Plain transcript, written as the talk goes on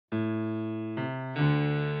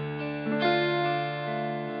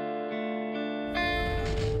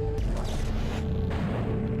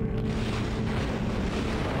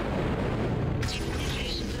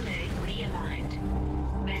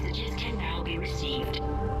received.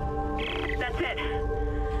 That's it.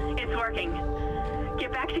 It's working.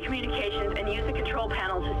 Get back to communications and use the control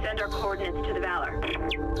panel to send our coordinates to the Valor.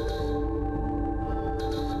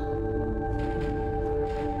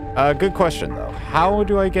 Good question, though. How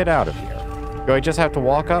do I get out of here? Do I just have to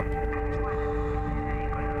walk up?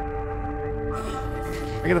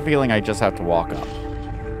 I get the feeling I just have to walk up.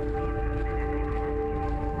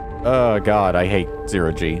 Oh, God, I hate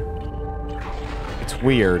zero-G. It's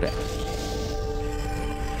weird.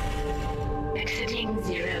 Exiting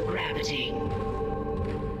zero gravity.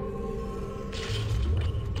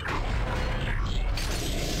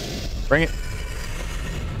 Bring it.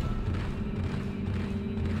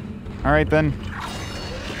 All right, then.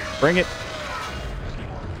 Bring it.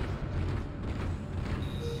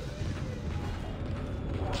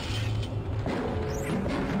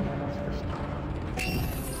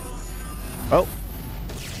 Oh.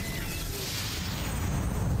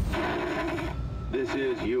 This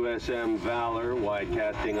is USM Valor,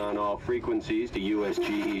 widecasting on all frequencies to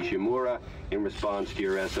USG Ishimura in response to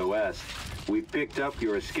your SOS. We picked up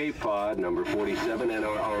your escape pod, number 47, and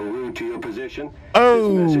are en route to your position.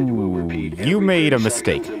 Oh, you made a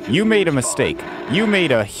mistake. You made a mistake. You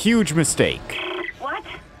made a huge mistake. What?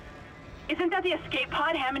 Isn't that the escape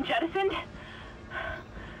pod Hammond jettisoned?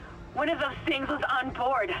 One of those things was on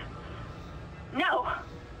board. No.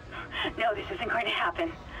 No, this isn't going to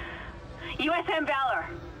happen. USM Valor.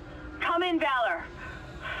 Come in, Valor.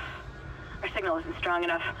 Our signal isn't strong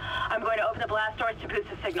enough. I'm going to open the blast doors to boost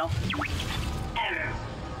the signal. Error.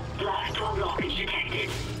 Blast door blockage detected.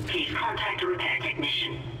 Please contact a repair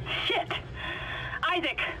technician. Shit!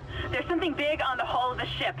 Isaac, there's something big on the hull of the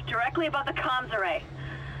ship, directly above the comms array.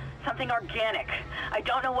 Something organic. I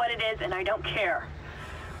don't know what it is, and I don't care.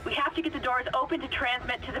 We have to get the doors open to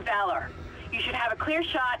transmit to the Valor. You should have a clear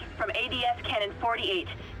shot from ADS Cannon 48.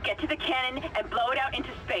 Get to the cannon and blow it out into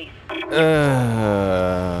space.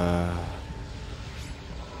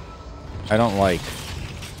 I don't like.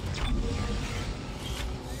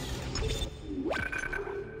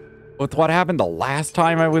 With what happened the last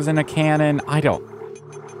time I was in a cannon, I don't.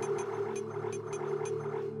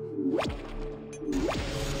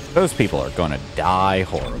 Those people are gonna die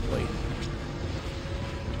horribly.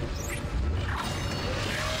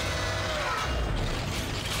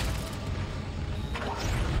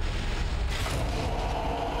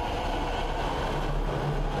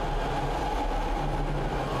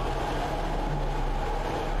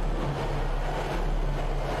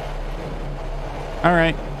 All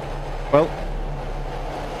right. Well,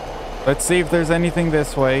 let's see if there's anything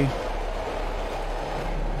this way.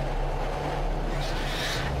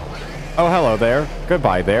 Oh, hello there.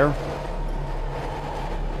 Goodbye there.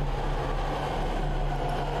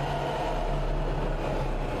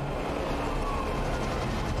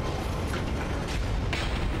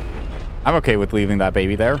 I'm okay with leaving that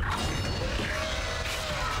baby there.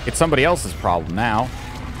 It's somebody else's problem now.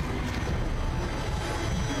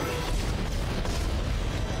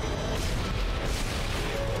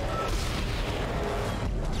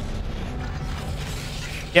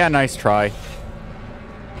 Yeah, nice try.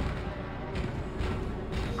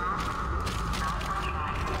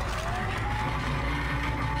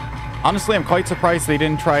 Honestly, I'm quite surprised they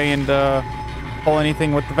didn't try and pull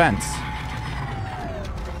anything with the vents.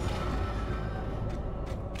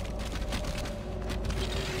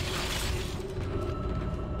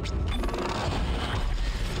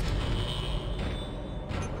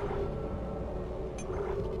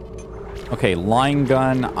 Okay, line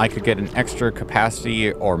gun, I could get an extra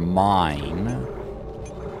capacity or mine.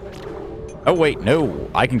 Oh, wait, no.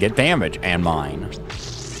 I can get damage and mine.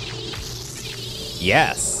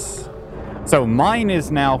 Yes. So mine is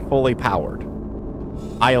now fully powered.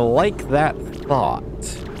 I like that thought.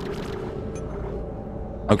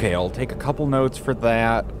 Okay, I'll take a couple notes for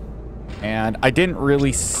that. And I didn't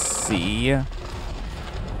really see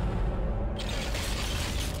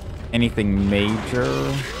anything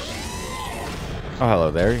major. Oh,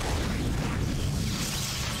 hello there.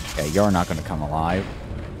 Yeah, you're not going to come alive.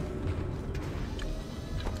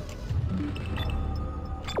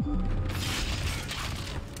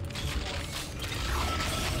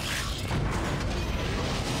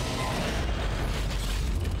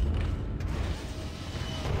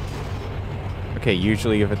 Okay,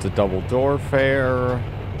 usually if it's a double door fare,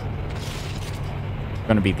 it's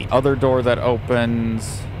going to be the other door that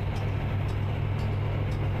opens.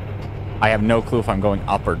 I have no clue if I'm going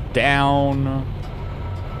up or down.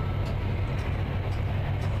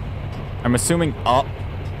 I'm assuming up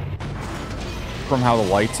from how the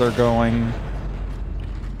lights are going.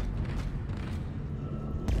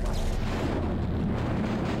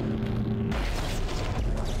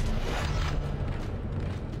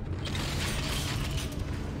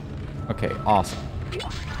 Okay, awesome.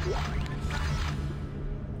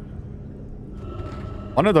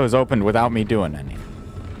 One of those opened without me doing anything.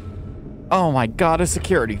 Oh my god, a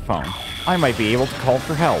security phone. I might be able to call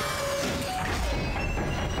for help.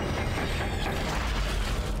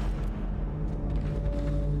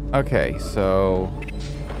 Okay, so...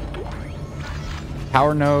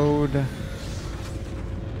 Power node...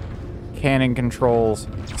 Cannon controls...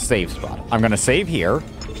 Save spot. I'm gonna save here.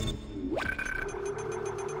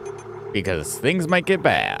 Because things might get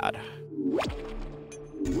bad.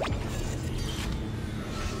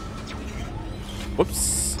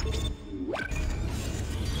 Whoops.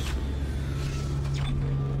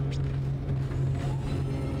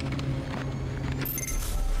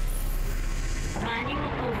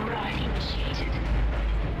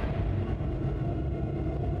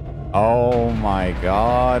 Oh my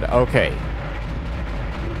god. Okay.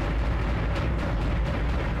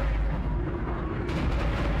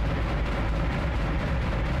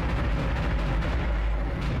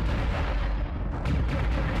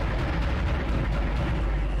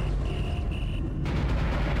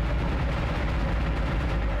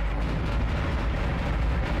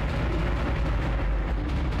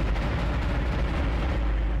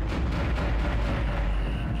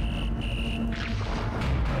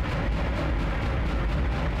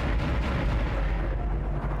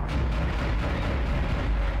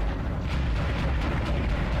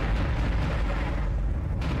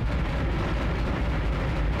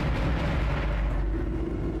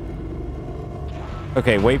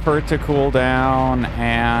 Okay, wait for it to cool down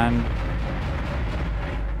and...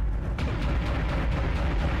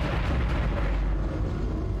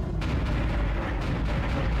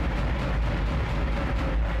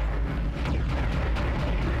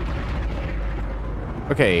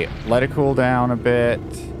 Okay, let it cool down a bit.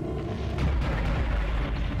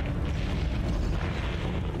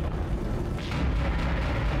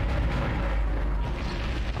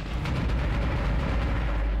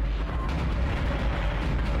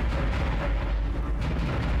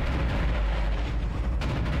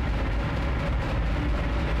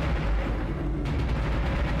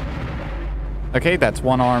 Okay, that's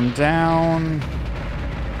one arm down.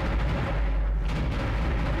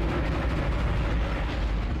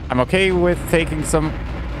 I'm okay with taking some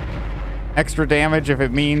extra damage if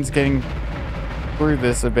it means getting through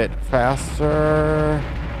this a bit faster.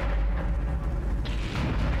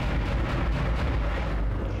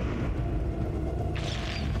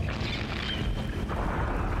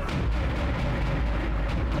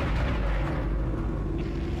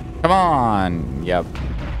 Come on. Yep.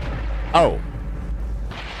 Oh.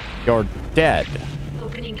 You're dead.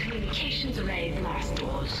 Opening communications array blast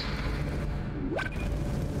doors.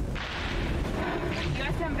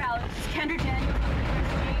 USM Valor, this is Kendra Daniels of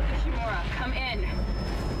the USG Ishimura. Come in.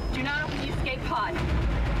 Do not open the escape pod.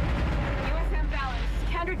 USM Valor, this is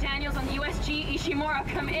Kendra Daniels on the USG Ishimura.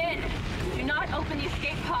 Come in. Do not open the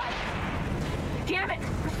escape pod. Damn it!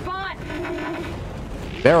 Respond!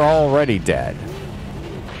 They're already dead.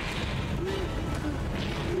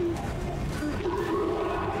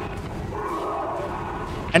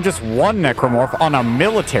 And just one necromorph on a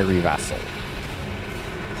military vessel.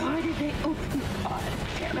 Why did they open the pod?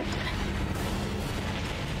 Damn it.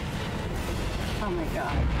 Oh my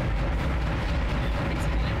god. It's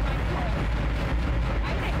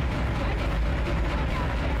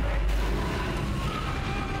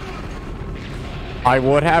I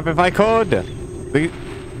would have if I could.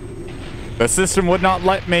 The system would not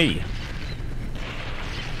let me.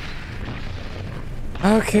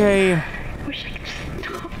 Okay. Wish I could just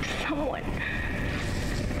talk to someone.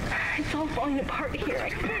 It's all falling apart here.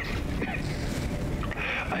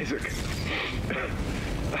 Isaac.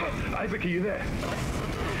 Isaac, are you there?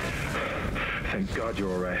 Thank God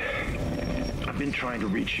you're all right. I've been trying to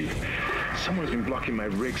reach you. Someone's been blocking my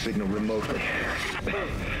rig signal remotely.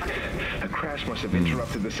 A crash must have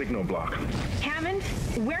interrupted the signal block. Hammond,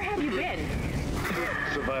 where have you been?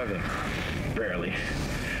 Surviving. Barely.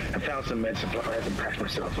 I found some med supplies and patched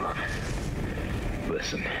myself up.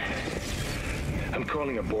 Listen. I'm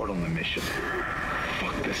calling aboard on the mission.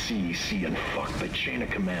 Fuck the CEC and fuck the chain of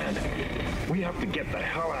command. We have to get the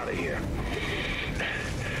hell out of here.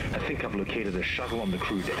 I think I've located a shuttle on the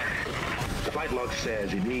crew deck. The flight log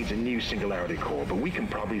says it needs a new singularity core, but we can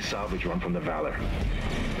probably salvage one from the Valor.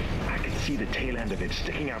 I can see the tail end of it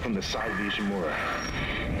sticking out from the side of the Ishimura.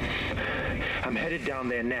 I'm headed down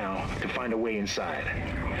there now to find a way inside.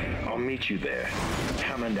 I'll meet you there.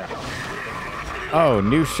 Hammond out. Oh,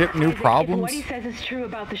 new ship, new problems? If what he says is true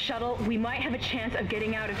about the shuttle, we might have a chance of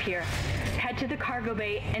getting out of here. Head to the cargo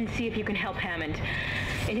bay and see if you can help Hammond.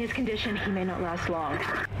 In his condition, he may not last long.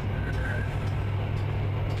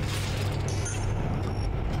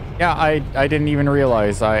 Yeah, I didn't even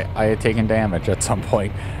realize I had taken damage at some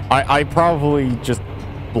point. I probably just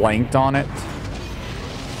blanked on it.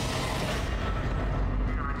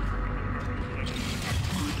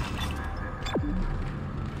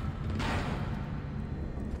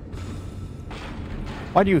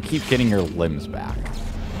 Why do you keep getting your limbs back?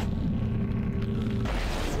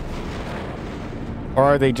 Or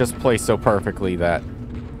are they just placed so perfectly that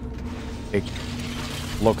it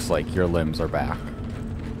looks like your limbs are back?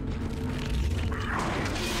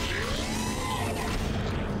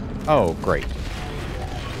 Oh, great.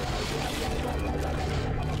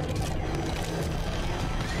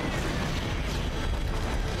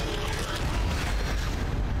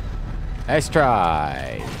 Nice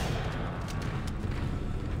try.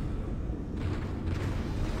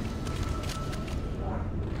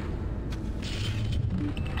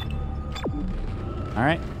 All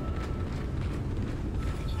right.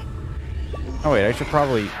 Oh, wait, I should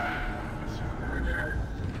probably...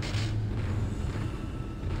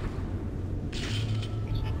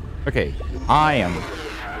 Okay, I am...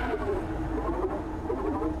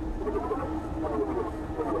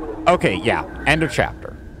 Okay, yeah, end of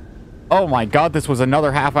chapter. Oh my god, this was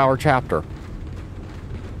another half-hour chapter.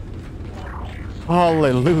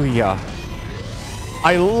 Hallelujah.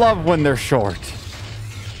 I love when they're short.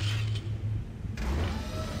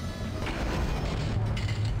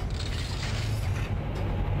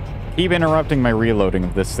 Keep interrupting my reloading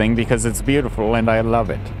of this thing because it's beautiful and I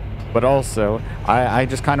love it. But also, I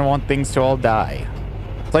just kind of want things to all die.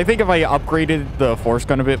 So I think if I upgraded the force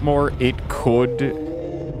gun a bit more, it could...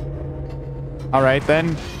 Alright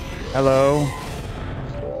then. Hello.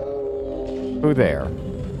 Who there?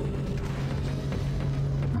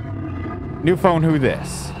 New phone, who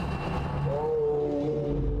this?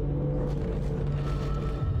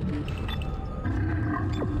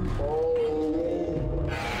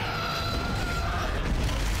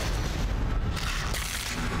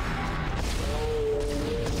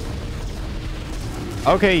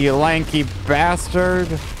 Okay, you lanky bastard.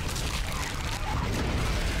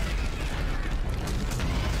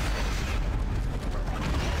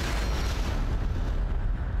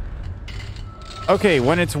 Okay,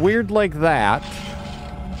 when it's weird like that,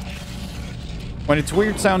 when it's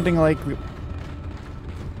weird sounding like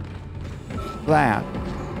that,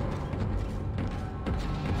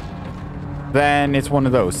 then it's one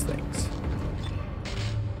of those things.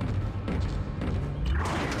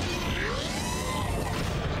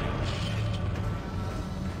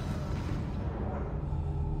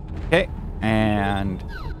 Okay, and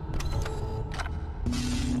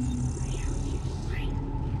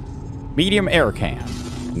medium air can.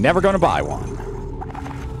 Never gonna buy one.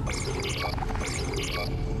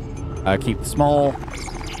 Keep the small.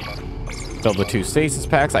 Fill the 2 stasis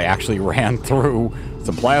packs. I actually ran through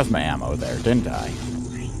some plasma ammo there, didn't I?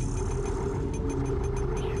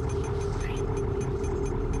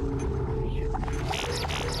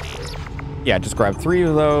 Yeah, just grab 3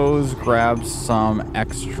 of those, grab some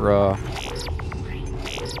extra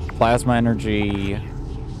plasma energy.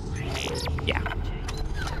 Yeah.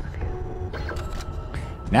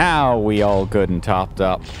 Now we all good and topped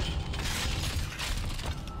up.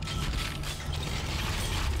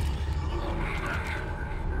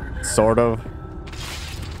 Sort of.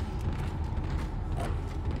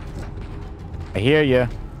 I hear you.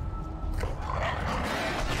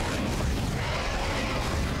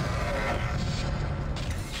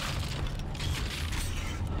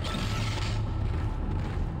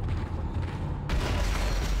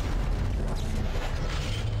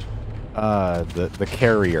 The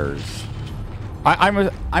carriers.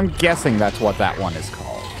 I'm guessing that's what that one is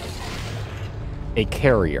called. A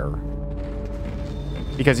carrier.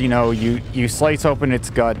 Because, you know, you slice open its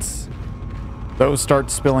guts, those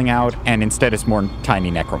start spilling out, and instead it's more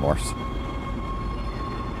tiny necromorphs.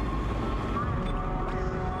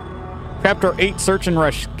 Chapter 8, Search and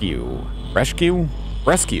Rescue.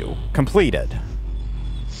 Rescue completed.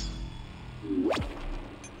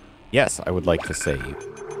 Yes, I would like to save.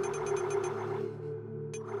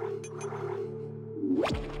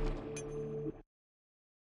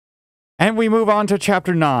 And we move on to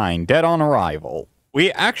Chapter 9, Dead on Arrival.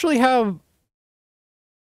 We actually have,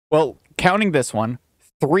 well, counting this one,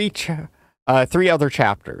 3 other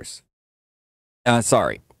chapters.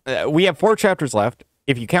 Sorry. We have 4 chapters left,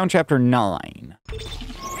 if you count Chapter 9.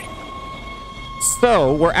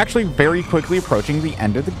 So, we're actually very quickly approaching the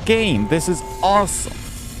end of the game. This is awesome.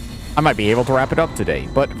 I might be able to wrap it up today,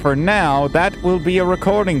 but for now, that will be a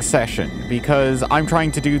recording session, because I'm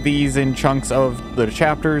trying to do these in chunks of the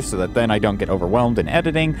chapters so that then I don't get overwhelmed in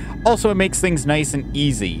editing. Also, it makes things nice and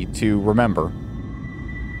easy to remember.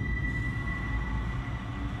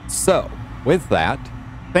 So, with that,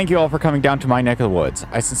 thank you all for coming down to my neck of the woods.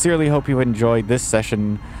 I sincerely hope you enjoyed this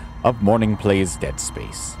session of Morning Plays Dead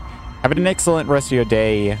Space. Have an excellent rest of your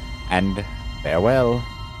day, and farewell.